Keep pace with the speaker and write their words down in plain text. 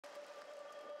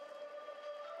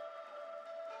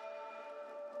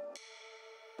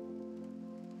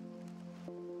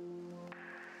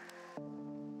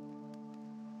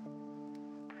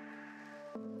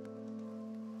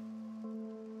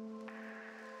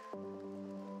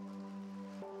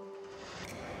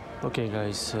Okay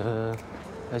guys,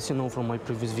 as you know from my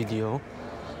previous video,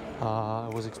 I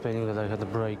was explaining that I had a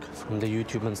break from the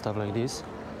YouTube and stuff like this,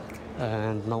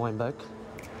 and now I'm back.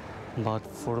 But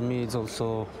for me it's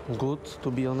also good, to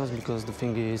be honest, because the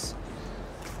thing is,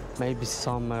 maybe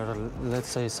summer, let's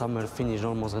say summer finished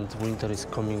almost and winter is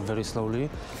coming very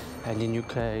slowly, and in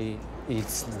UK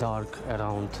it's dark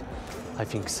around, I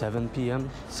think, 7 p.m,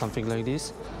 something like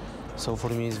this. So for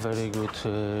me it's very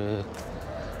good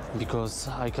because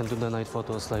I can do the night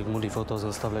photos, like moody photos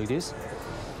and stuff like this.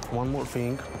 One more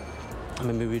thing,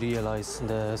 maybe we realize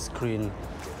the screen,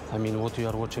 I mean what you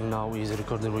are watching now is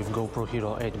recorded with GoPro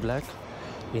Hero 8 Black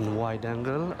in wide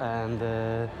angle, and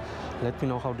let me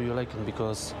know how do you like it,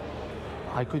 because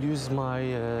I could use my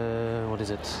what is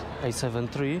it,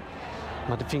 A7 III,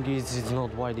 but the thing is it's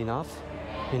not wide enough.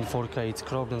 In 4K it's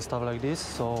cropped and stuff like this,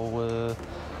 so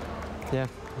yeah,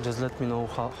 just let me know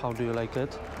how do you like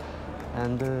it.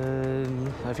 And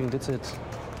I think that's it.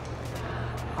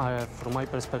 From my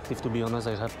perspective, to be honest,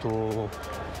 I have to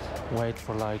wait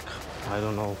for like, I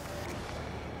don't know,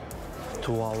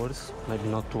 2 hours, maybe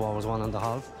not 2 hours,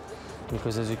 1.5,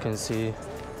 because as you can see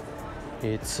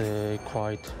it's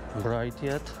quite bright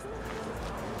yet.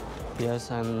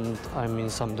 Yes, and I'm in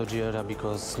some dodgy area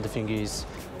because the thing is,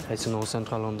 as you know,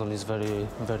 central London is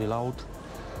very loud,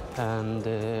 and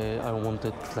I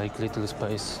wanted like little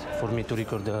space for me to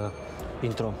record the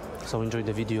intro. So enjoy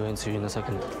the video and see you in a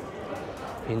second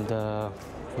in the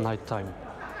night time.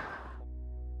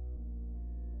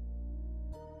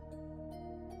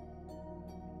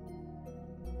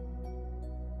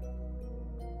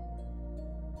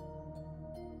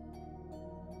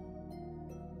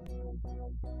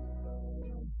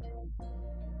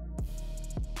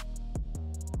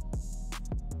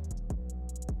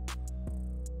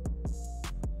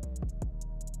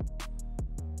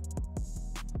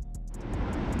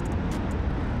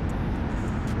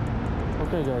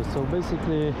 Okay guys, so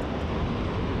basically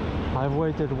I've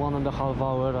waited 1.5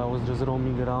 hours. I was just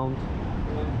roaming around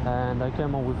and I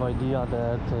came up with idea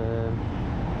that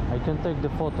I can take the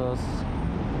photos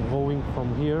going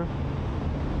from here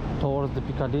towards the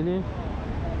Piccadilly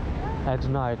at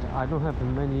night. I don't have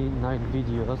many night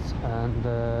videos, and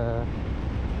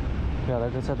yeah,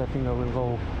 like I said, I think I will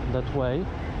go that way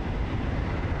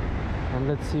and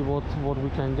let's see what we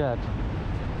can get.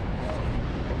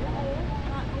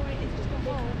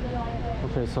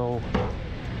 Okay, so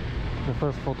the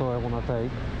first photo I want to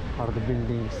take are the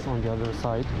buildings on the other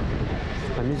side.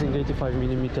 I'm using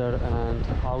 85mm and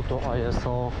auto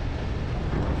ISO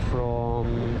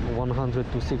from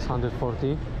 100 to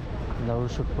 640, and I will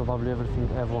shoot probably everything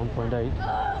f1.8,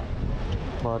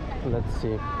 but let's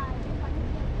see.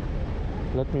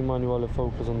 Let me manually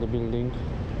focus on the building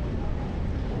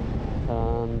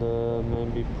and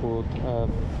maybe put f,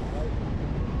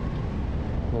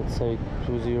 let's say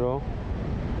 20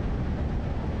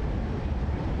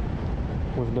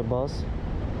 with the bus.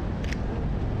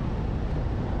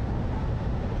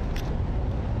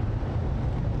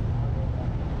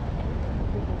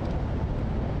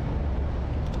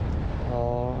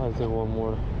 I think one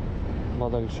more,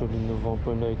 but I'll shoot in the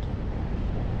 1.8.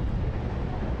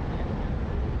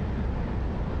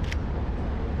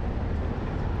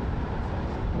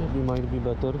 Maybe might be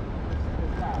better.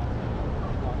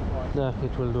 Yeah,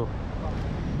 it will do.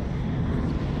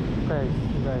 Okay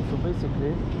guys, so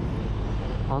basically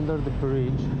under the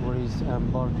bridge where is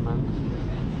embankment,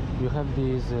 you have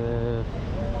this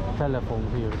telephone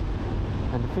here,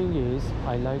 and the thing is,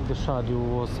 I like the shot. You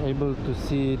was able to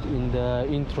see it in the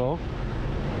intro.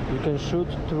 You can shoot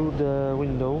through the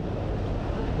window,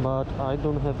 but I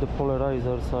don't have the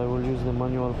polarizer, so I will use the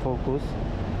manual focus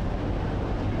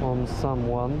on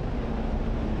someone.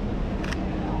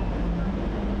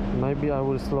 Maybe I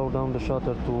will slow down the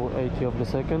shutter to 80 of the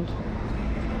second.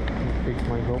 Pick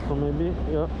my GoPro maybe,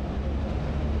 yeah.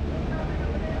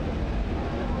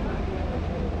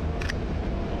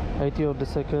 $80 of the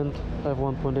second,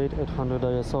 f1.8, 800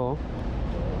 ISO,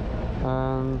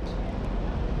 and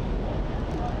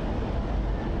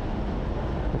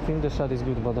I think the shot is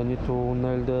good, but I need to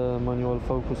nail the manual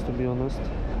focus, to be honest.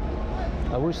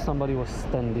 I wish somebody was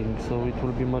standing, so it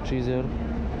will be much easier.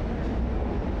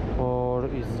 Or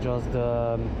it's just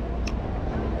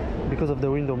because of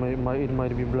the window, it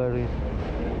might be blurry.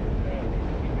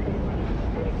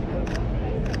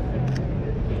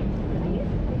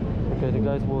 Okay, the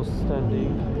guy was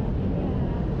standing.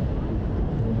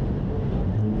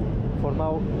 For For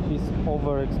now he's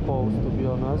overexposed, to be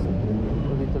honest,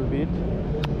 a little bit,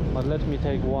 but let me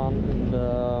take one in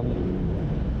the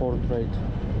portrait.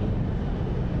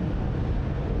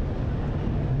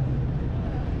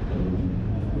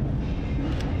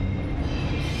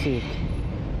 Sick.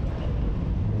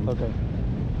 Okay,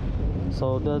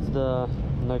 so that's the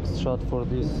next shot for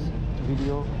this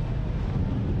video,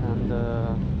 and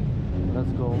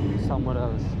let's go somewhere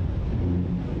else.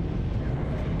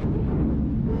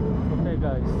 Okay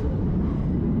guys,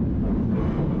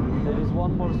 there is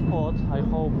one more spot. I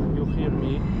hope you hear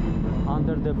me.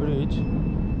 Under the bridge,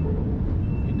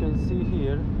 you can see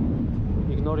here,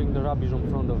 ignoring the rubbish in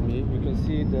front of me, you can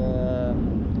see the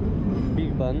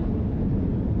Big Ben,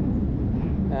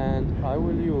 and I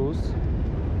will use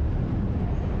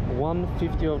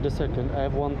 1/50 of the second,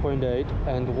 f1.8,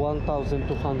 and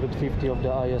 1250 of the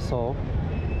ISO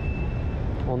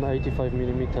on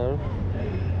 85mm.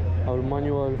 I will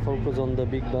manually focus on the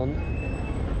Big Ben,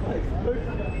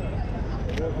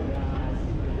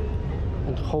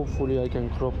 and hopefully I can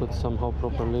crop it somehow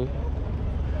properly,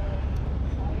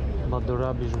 but the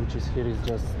rubbish which is here is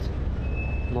just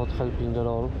not helping at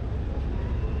all.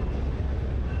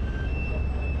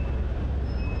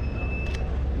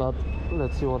 But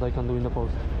let's see what I can do in the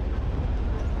post.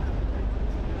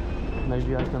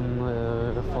 Maybe I can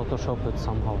Photoshop it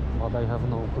somehow, but I have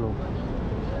no clue.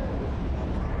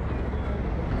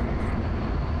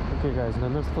 Okay guys, the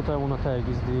next photo I want to take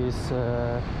is this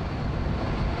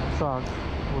truck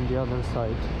on the other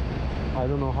side. I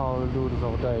don't know how I'll do it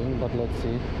without dying, but let's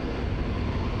see.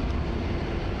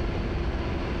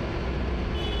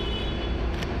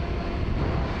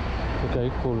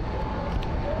 Okay, cool.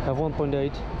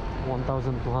 f1.8,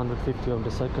 1250 of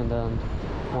the second, and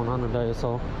 100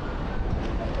 ISO.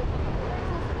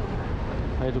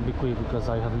 I had to be quick because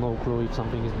I have no clue if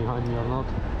something is behind me or not,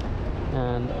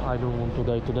 and I don't want to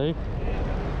die today.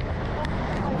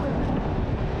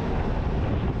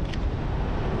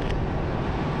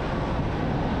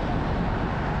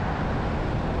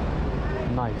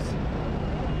 Nice.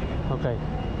 Okay,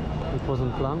 it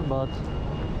wasn't planned, but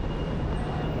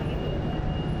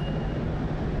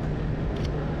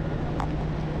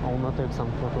I wanna take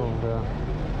some photo of the,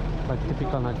 like,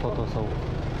 typical night photo. So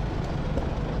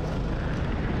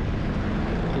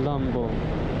Lambo,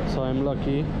 so I'm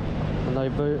lucky, and I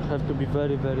have to be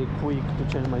very quick to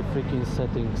change my freaking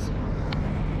settings,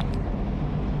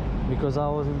 because I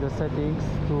was in the settings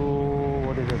to,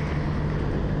 what is it,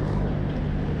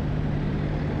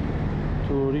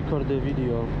 to record the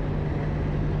video.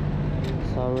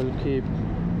 So I will keep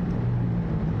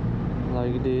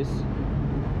like this.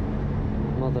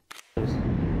 Not this.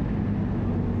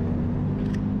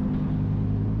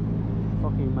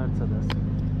 Fucking Mercedes.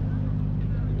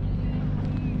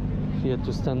 He had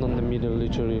to stand on the middle,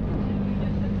 literally.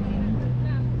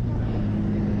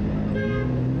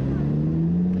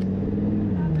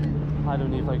 I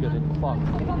don't know if I get it. Fuck.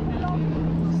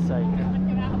 Sake.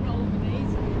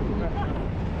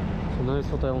 So the next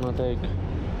photo I wanna take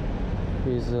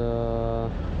is a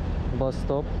bus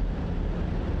stop.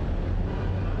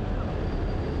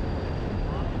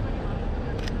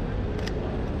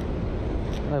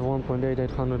 I have 1.8,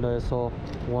 800 ISO,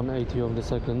 180 of the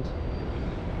second.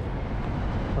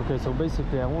 Okay, so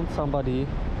basically I want somebody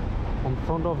in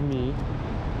front of me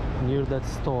near that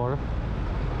store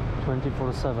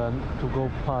 24/7 to go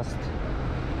past,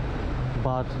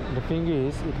 but the thing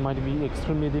is, it might be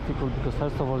extremely difficult because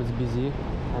first of all it's busy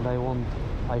and I want,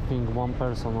 I think, one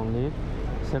person only.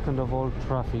 Second of all,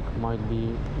 traffic might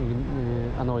be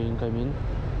annoying, I mean,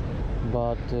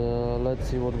 but let's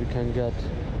see what we can get.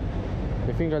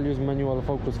 I think I'll use manual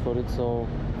focus for it, so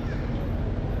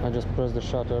I just press the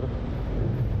shutter.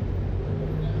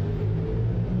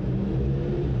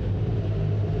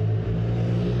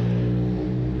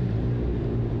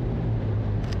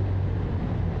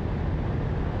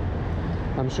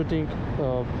 I'm shooting,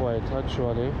 wait,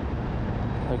 actually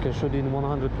I can shoot in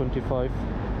 125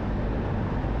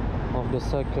 of the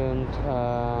second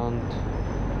and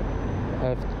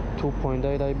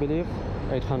f2.8, I believe,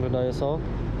 800 ISO,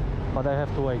 but I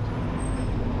have to wait.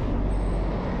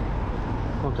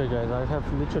 Okay guys, I have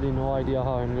literally no idea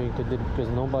how I'm going to do it because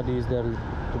nobody is there,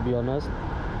 to be honest.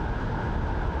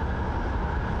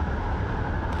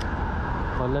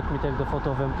 But let me take the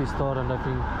photo of empty store, and I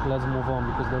think let's move on,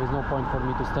 because there is no point for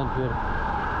me to stand here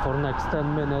for next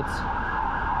 10 minutes,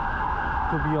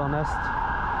 to be honest.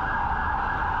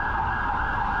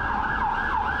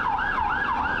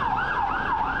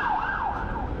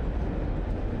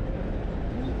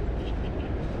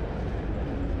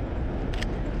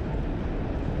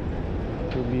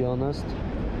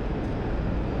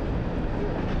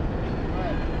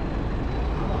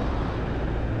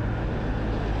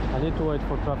 need to wait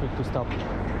for traffic to stop.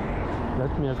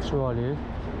 Let me actually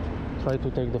try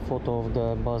to take the photo of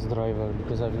the bus driver,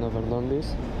 because I've never done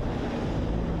this.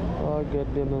 Oh,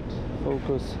 god damn it,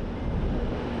 focus.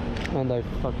 And I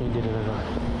fucking did it again.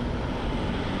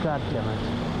 God damn it.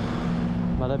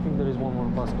 But I think there is one more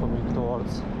bus coming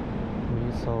towards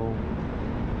me, so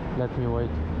let me wait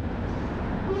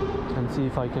and see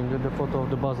if I can get the photo of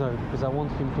the bus driver, because I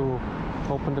want him to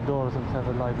open the doors and have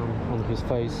a light on his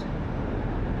face.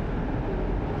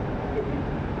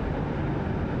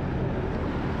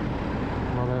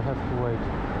 But I have to wait.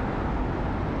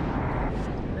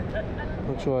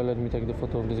 Actually, let me take the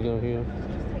photo of this girl here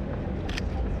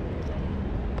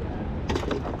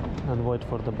and wait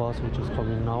for the bus, which is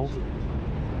coming now.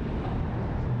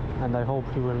 And I hope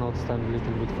he will not stand a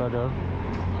little bit further,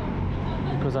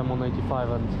 because I'm on 85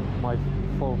 and my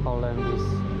focal length is,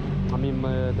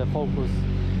 the focus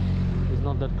is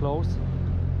not that close.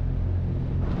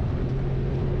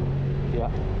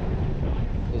 Yeah,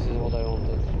 this is what I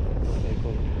wanted. Okay,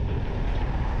 cool.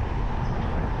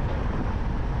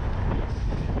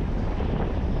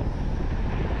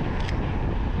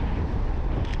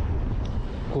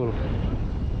 Cool.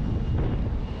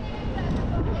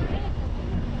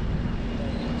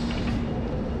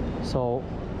 So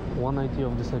 190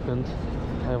 of the second,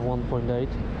 I have 1.8,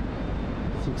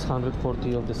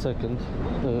 640 of the second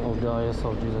of the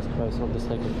ISO, Jesus Christ, of the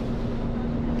second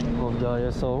of the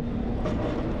ISO,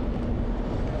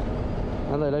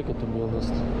 and I like it, to be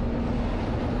honest.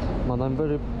 But I'm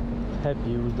very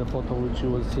happy with the photo which you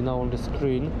will see now on the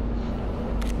screen,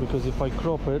 because if I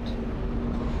crop it,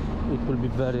 it will be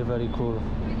very, very cool.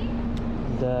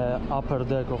 The upper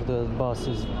deck of the bus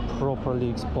is properly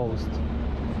exposed.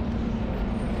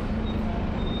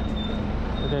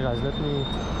 Okay guys, let me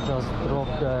just drop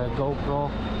the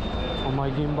GoPro on my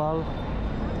gimbal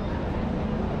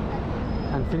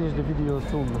and finish the video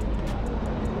soon.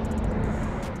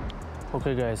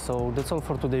 Okay guys, so that's all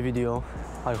for today's video.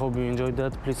 I hope you enjoyed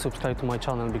that. Please subscribe to my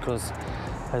channel, because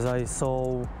as I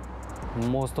saw,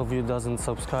 most of you doesn't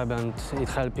subscribe, and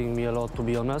it's helping me a lot, to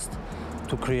be honest,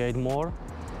 to create more.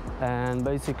 And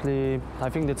basically I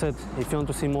think that's it. If you want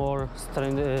to see more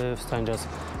strangers,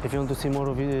 if you want to see more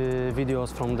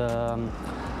videos from the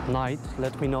night,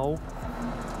 let me know.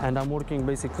 And I'm working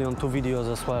basically on 2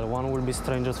 videos as well. One will be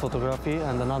strangers photography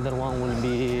and another one will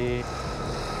be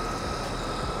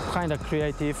kind of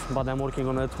creative, but I'm working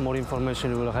on it. More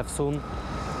information we will have soon.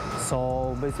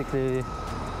 So basically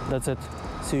that's it.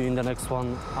 See you in the next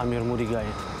one. I'm your moody guy.